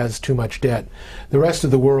States has too much debt. The rest of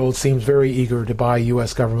the world seems very eager to buy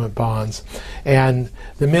U.S. government bonds, and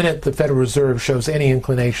the minute the Federal Reserve shows any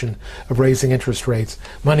inclination of raising interest rates,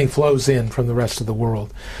 money flows in from the rest of the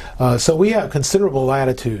world. So we have considerable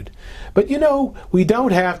latitude. But you know, we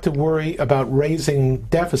don't have to worry about raising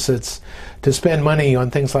deficits to spend money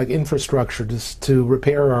on things like infrastructure, to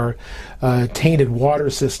repair our tainted water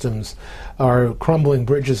systems, our crumbling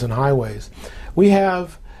bridges and highways. We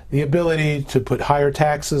have the ability to put higher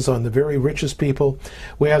taxes on the very richest people.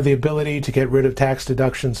 We have the ability to get rid of tax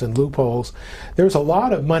deductions and loopholes. There's a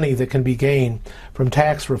lot of money that can be gained from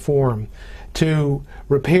tax reform to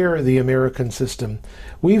repair the American system.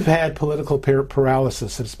 We've had political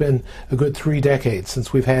paralysis. It's been a good 3 decades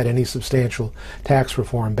since we've had any substantial tax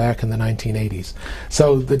reform back in the 1980s.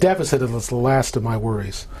 So the deficit is the last of my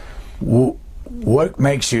worries. What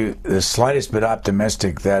makes you the slightest bit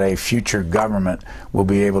optimistic that a future government will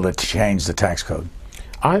be able to change the tax code?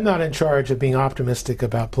 I'm not in charge of being optimistic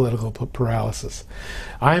about political paralysis.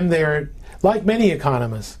 I'm there, like many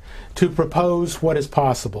economists, to propose what is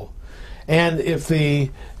possible. And if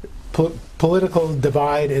the political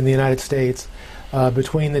divide in the United States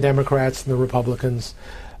between the Democrats and the Republicans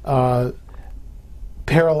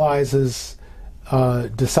paralyzes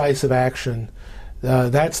decisive action,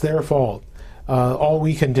 that's their fault. All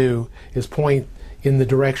we can do is point in the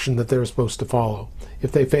direction that they're supposed to follow.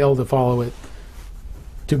 If they fail to follow it,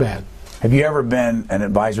 too bad. Have you ever been an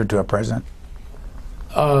advisor to a president?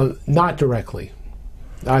 Not directly.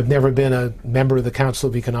 I've never been a member of the Council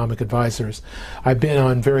of Economic Advisors. I've been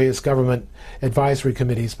on various government advisory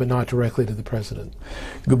committees, but not directly to the president.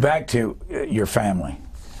 Go back to your family.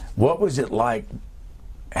 What was it like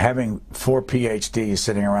having 4 PhDs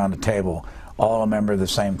sitting around a table, all a member of the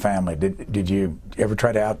same family? Did you ever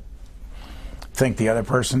try to outthink the other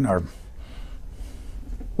person? Or?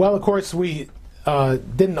 Well, of course, we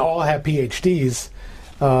didn't all have PhDs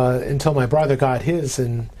until my brother got his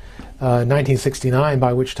in 1969,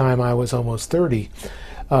 by which time I was almost 30.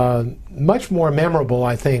 Much more memorable,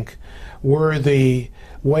 I think, were the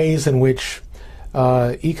ways in which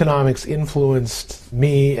economics influenced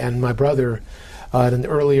me and my brother at an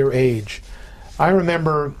earlier age. I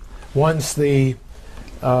remember once the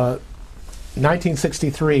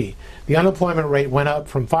 1963, the unemployment rate went up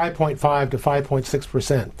from 5.5 to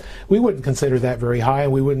 5.6%. We wouldn't consider that very high,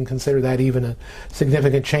 and we wouldn't consider that even a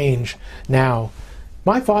significant change now.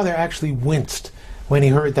 My father actually winced when he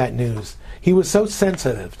heard that news. He was so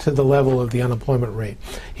sensitive to the level of the unemployment rate.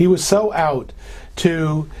 He was so out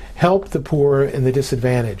to help the poor and the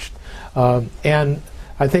disadvantaged. And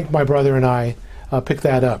I think my brother and I picked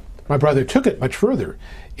that up. My brother took it much further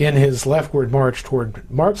in his leftward march toward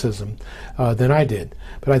Marxism than I did.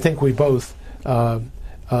 But I think we both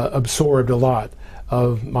absorbed a lot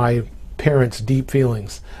of my parents' deep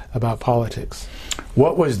feelings about politics.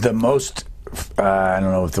 What was the most, I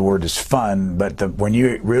don't know if the word is fun, but when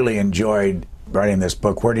you really enjoyed writing this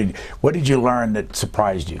book, what did you learn that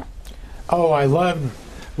surprised you? Oh, I loved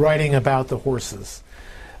writing about the horses.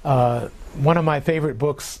 One of my favorite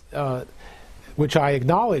books, which I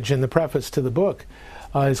acknowledge in the preface to the book,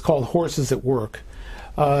 is called Horses at Work.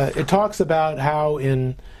 It talks about how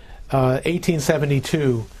in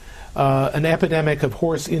 1872 an epidemic of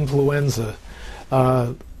horse influenza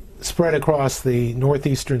spread across the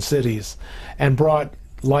northeastern cities and brought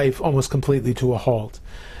life almost completely to a halt.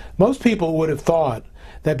 Most people would have thought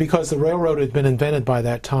that because the railroad had been invented by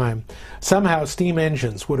that time, somehow steam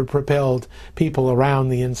engines would have propelled people around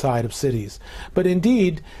the inside of cities. But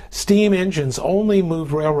indeed, steam engines only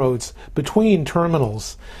moved railroads between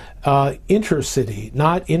terminals, intercity,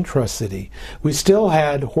 not intracity. We still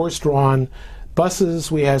had horse-drawn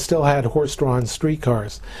buses, we still had horse-drawn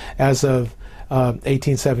streetcars as of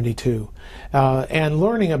 1872. And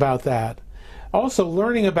learning about that, also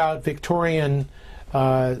learning about Victorian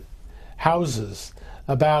houses,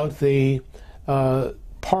 about the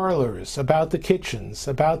parlors, about the kitchens,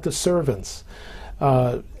 about the servants.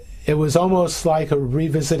 It was almost like a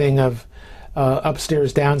revisiting of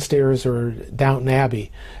Upstairs, Downstairs, or Downton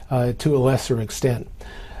Abbey to a lesser extent.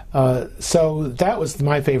 So that was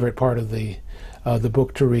my favorite part of the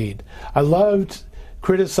book to read. I loved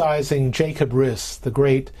criticizing Jacob Riis, the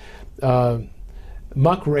great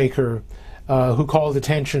muckraker who called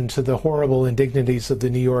attention to the horrible indignities of the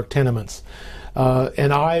New York tenements.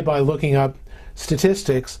 And I, by looking up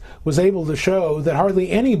statistics, was able to show that hardly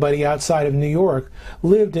anybody outside of New York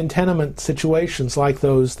lived in tenement situations like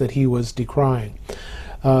those that he was decrying.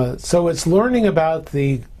 So it's learning about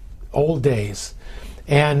the old days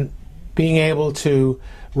and being able to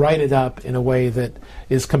write it up in a way that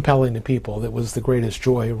is compelling to people. That was the greatest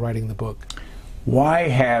joy of writing the book. Why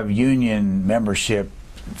have union membership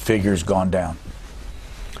figures gone down?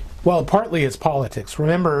 Well, partly it's politics.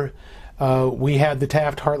 Remember, we had the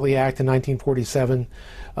Taft-Hartley Act in 1947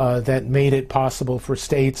 that made it possible for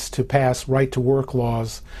states to pass right-to-work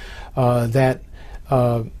laws that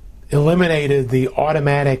eliminated the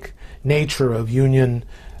automatic nature of union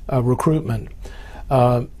recruitment.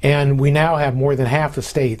 And we now have more than half the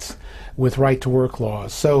states with right-to-work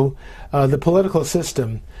laws. So the political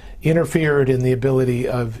system interfered in the ability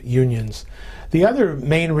of unions. The other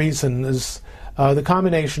main reason is the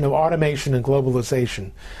combination of automation and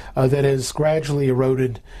globalization that has gradually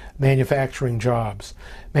eroded manufacturing jobs.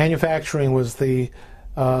 Manufacturing was the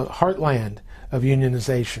heartland of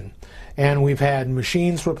unionization. And we've had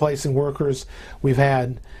machines replacing workers. We've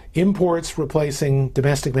had imports replacing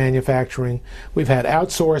domestic manufacturing. We've had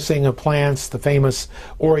outsourcing of plants, the famous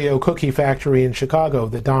Oreo cookie factory in Chicago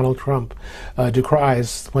that Donald Trump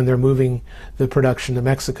decries when they're moving the production to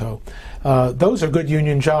Mexico. Those are good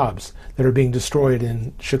union jobs that are being destroyed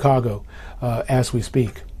in Chicago as we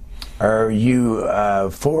speak. Are you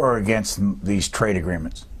for or against these trade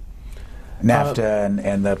agreements? NAFTA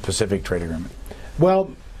and the Pacific Trade Agreement?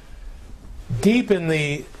 Well, deep in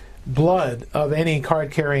the blood of any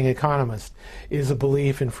card-carrying economist is a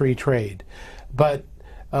belief in free trade. But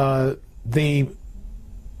the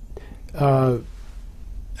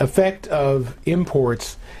effect of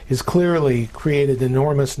imports has clearly created an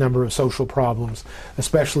enormous number of social problems,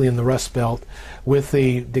 especially in the Rust Belt, with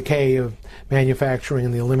the decay of manufacturing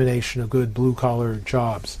and the elimination of good blue-collar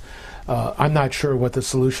jobs. I'm not sure what the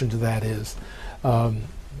solution to that is,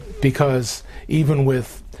 because even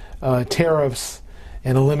with tariffs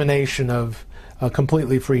and elimination of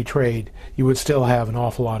completely free trade, you would still have an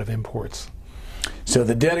awful lot of imports. So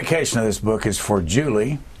the dedication of this book is for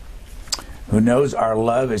Julie, who knows our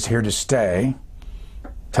love is here to stay.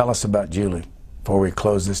 Tell us about Julie before we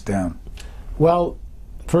close this down. Well,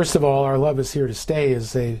 first of all, Our Love is Here to Stay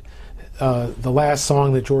is the last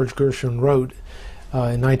song that George Gershwin wrote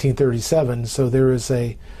in 1937, so there is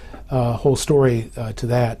a whole story to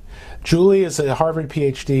that. Julie is a Harvard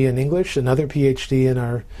PhD in English, another PhD in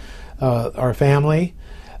our family,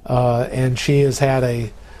 and she has had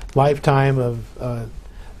a lifetime of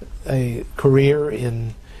a career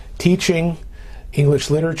in teaching English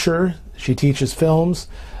literature. She teaches films,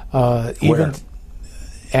 even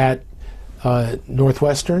at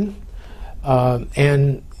Northwestern,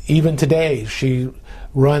 and even today she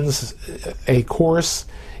runs a course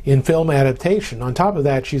in film adaptation. On top of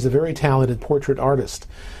that, she's a very talented portrait artist.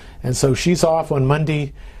 And so she's off on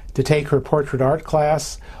Monday to take her portrait art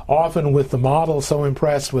class, often with the model so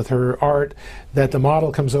impressed with her art that the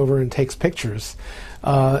model comes over and takes pictures.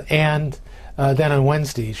 And then on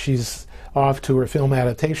Wednesday, she's off to her film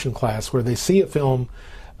adaptation class where they see a film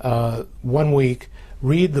 1 week,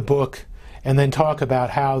 read the book, and then talk about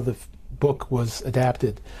how the book was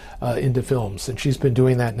adapted into films. And she's been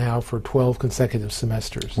doing that now for 12 consecutive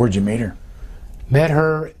semesters. Where'd you meet her? Met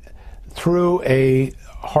her through a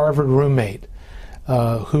Harvard roommate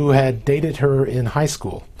who had dated her in high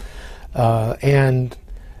school. And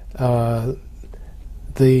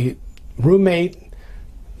the roommate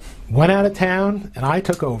went out of town and I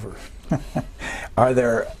took over. Are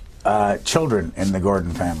there children in the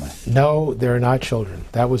Gordon family? No, there are not children.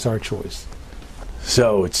 That was our choice.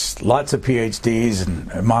 So it's lots of PhDs,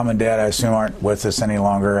 and Mom and Dad, I assume, aren't with us any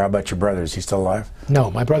longer. How about your brother? Is he still alive?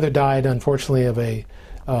 No, my brother died, unfortunately, of a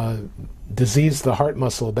disease of the heart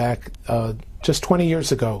muscle back just 20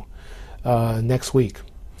 years ago next week.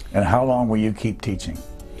 And how long will you keep teaching?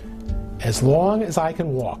 As long as I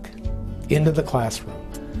can walk into the classroom,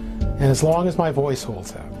 and as long as my voice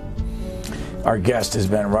holds out. Our guest has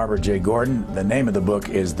been Robert J. Gordon. The name of the book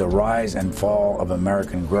is The Rise and Fall of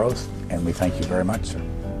American Growth, and we thank you very much, sir.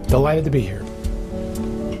 Delighted to be here.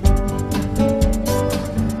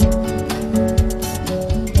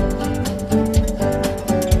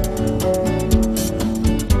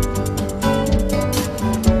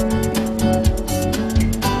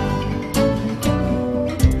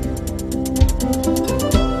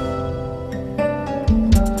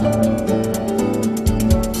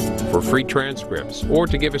 Free transcripts, or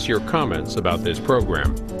to give us your comments about this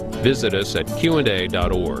program, visit us at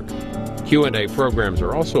Q&A.org. Q&A programs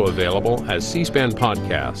are also available as C-SPAN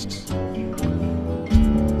podcasts.